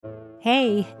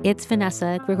Hey, it's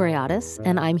Vanessa Grigoriadis,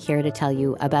 and I'm here to tell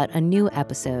you about a new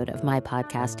episode of my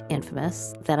podcast,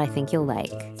 Infamous, that I think you'll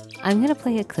like. I'm going to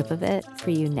play a clip of it for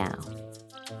you now.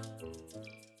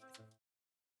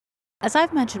 As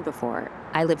I've mentioned before,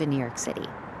 I live in New York City,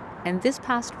 and this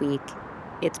past week,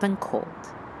 it's been cold.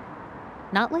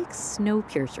 Not like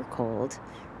Snowpiercer cold,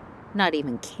 not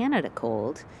even Canada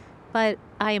cold, but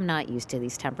I am not used to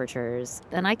these temperatures,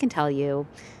 and I can tell you,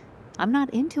 I'm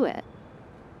not into it.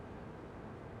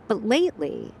 But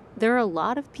lately, there are a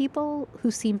lot of people who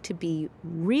seem to be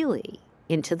really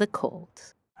into the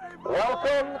cold.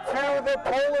 Welcome to the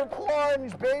Polar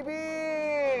Plunge,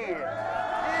 baby!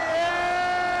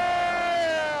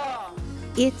 Yeah!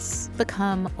 It's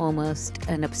become almost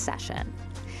an obsession.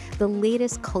 The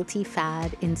latest culty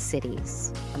fad in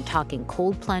cities. I'm talking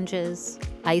cold plunges,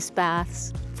 ice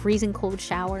baths, freezing cold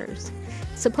showers.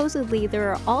 Supposedly,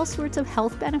 there are all sorts of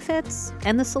health benefits,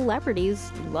 and the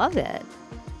celebrities love it.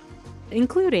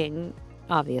 Including,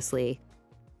 obviously,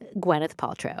 Gwyneth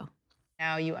Paltrow.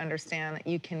 Now you understand that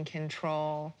you can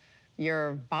control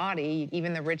your body,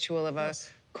 even the ritual of a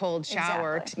cold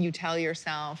shower. Exactly. You tell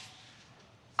yourself,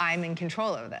 I'm in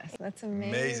control of this. That's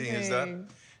amazing. Amazing, is that?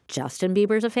 Justin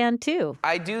Bieber's a fan, too.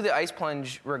 I do the ice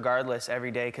plunge regardless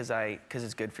every day because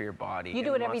it's good for your body. You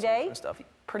do and it every muscles day? and stuff.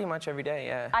 Pretty much every day,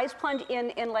 yeah. Ice plunge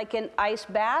in like an ice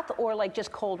bath or like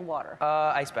just cold water?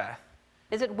 Ice bath.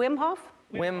 Is it Wim Hof?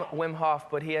 Wim Hof,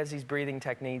 but he has these breathing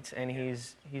techniques and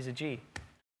he's a G.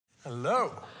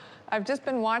 Hello. I've just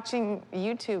been watching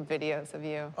YouTube videos of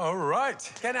you. All right.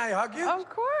 Can I hug you? Of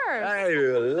course. Hey,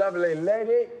 lovely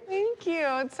lady. Thank you.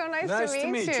 It's so nice Nice to to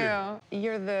meet meet you.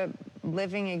 You're the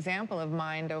living example of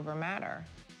mind over matter.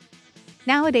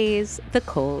 Nowadays, the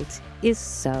cold is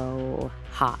so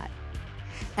hot.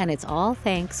 And it's all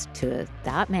thanks to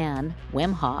that man,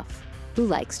 Wim Hof, who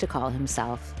likes to call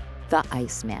himself the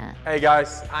Iceman. Hey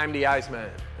guys, I'm the Iceman.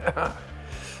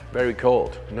 Very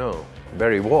cold, no,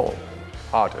 very warm,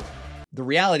 hearted. The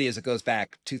reality is it goes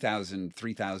back 2,000,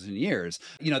 3,000 years.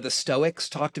 You know, the Stoics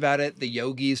talked about it. The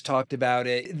yogis talked about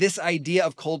it. This idea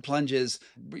of cold plunges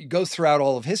goes throughout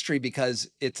all of history because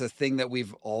it's a thing that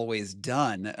we've always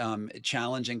done,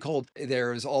 challenging cold.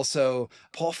 There's also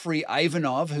Porfiry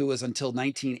Ivanov, who was until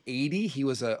 1980. He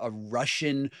was a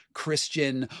Russian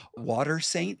Christian water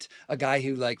saint, a guy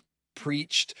who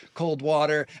preached cold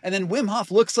water. And then Wim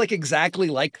Hof looks exactly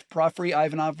like Porfiry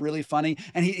Ivanov, really funny.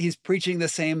 And he's preaching the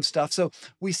same stuff. So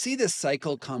we see this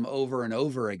cycle come over and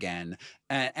over again.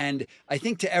 And I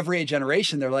think to every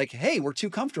generation, they're like, hey, we're too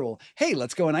comfortable. Hey,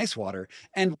 let's go in ice water.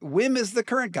 And Wim is the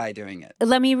current guy doing it.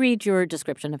 Let me read your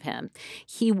description of him.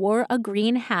 He wore a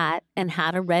green hat and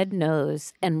had a red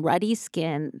nose and ruddy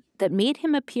skin that made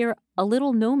him appear a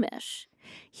little gnomish.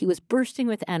 He was bursting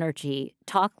with energy,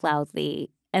 talked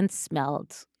loudly, and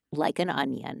smelled like an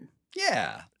onion.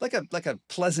 Yeah, like a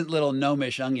pleasant little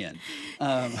gnomish onion.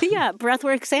 Yeah,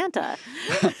 breathwork Santa.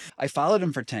 I followed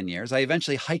him for 10 years. I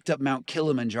eventually hiked up Mount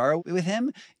Kilimanjaro with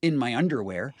him in my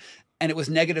underwear, and it was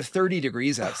negative 30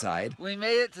 degrees outside. We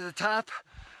made it to the top,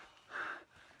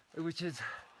 which is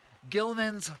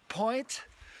Gilman's Point.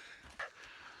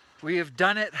 We have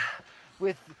done it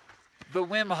with the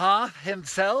Wim Hof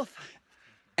himself.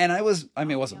 And it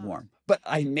wasn't warm, but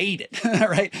I made it,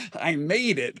 right? I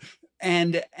made it.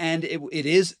 And it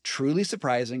is truly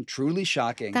surprising, truly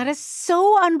shocking. That is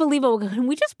so unbelievable. Can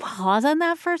we just pause on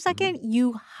that for a second? Mm-hmm.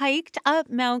 You hiked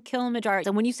up Mount Kilimanjaro.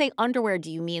 And when you say underwear,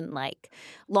 do you mean like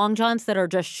long johns that are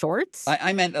just shorts?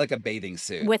 I meant like a bathing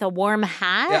suit. With a warm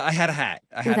hat? Yeah, I had a hat.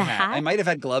 I had a hat. I might have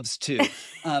had gloves too.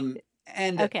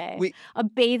 And okay. A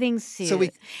bathing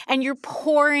suit. And you're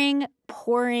pouring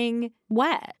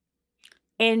wet.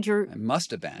 And I must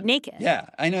have been naked. Yeah,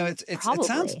 I know. It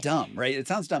sounds dumb, right? It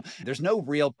sounds dumb. There's no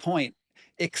real point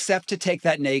except to take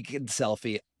that naked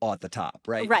selfie at the top,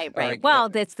 right? Right. Well,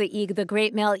 that's the ego. The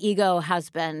great male ego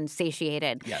has been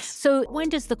satiated. Yes. So when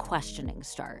does the questioning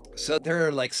start? So there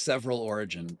are several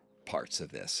origin parts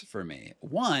of this for me.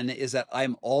 One is that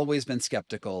I'm always been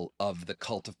skeptical of the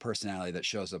cult of personality that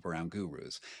shows up around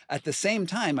gurus. At the same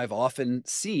time, I've often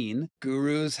seen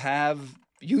gurus have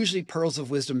usually pearls of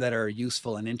wisdom that are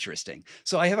useful and interesting.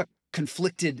 So I have a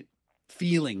conflicted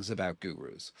feelings about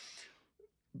gurus.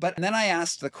 But then I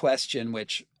asked the question,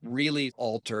 which really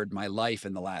altered my life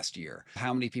in the last year.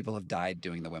 How many people have died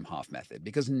doing the Wim Hof method?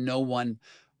 Because no one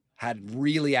had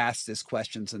really asked this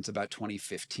question since about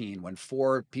 2015, when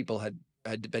 4 people had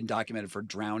had been documented for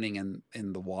drowning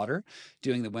in the water,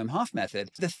 doing the Wim Hof method.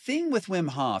 The thing with Wim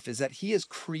Hof is that he has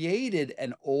created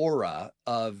an aura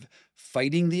of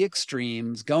fighting the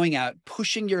extremes, going out,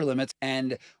 pushing your limits.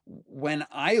 And when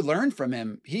I learned from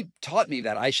him, he taught me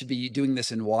that I should be doing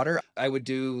this in water. I would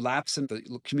do laps in the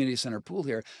community center pool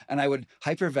here, and I would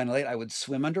hyperventilate. I would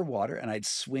swim underwater, and I'd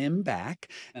swim back,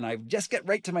 and I'd just get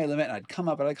right to my limit, and I'd come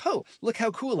up and like, oh, look how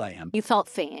cool I am. You felt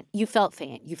faint. You felt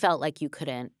faint. You felt like you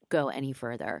couldn't go any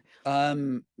further.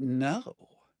 No.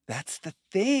 That's the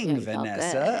thing, Yeah, you felt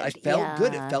Vanessa. good. I felt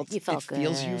good. Yeah, It you felt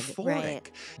feels good. euphoric.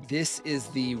 Right. This is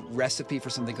the recipe for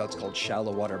something else called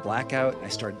shallow water blackout. And I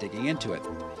started digging into it.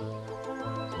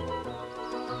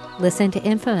 Listen to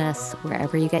Infamous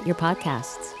wherever you get your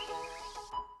podcasts.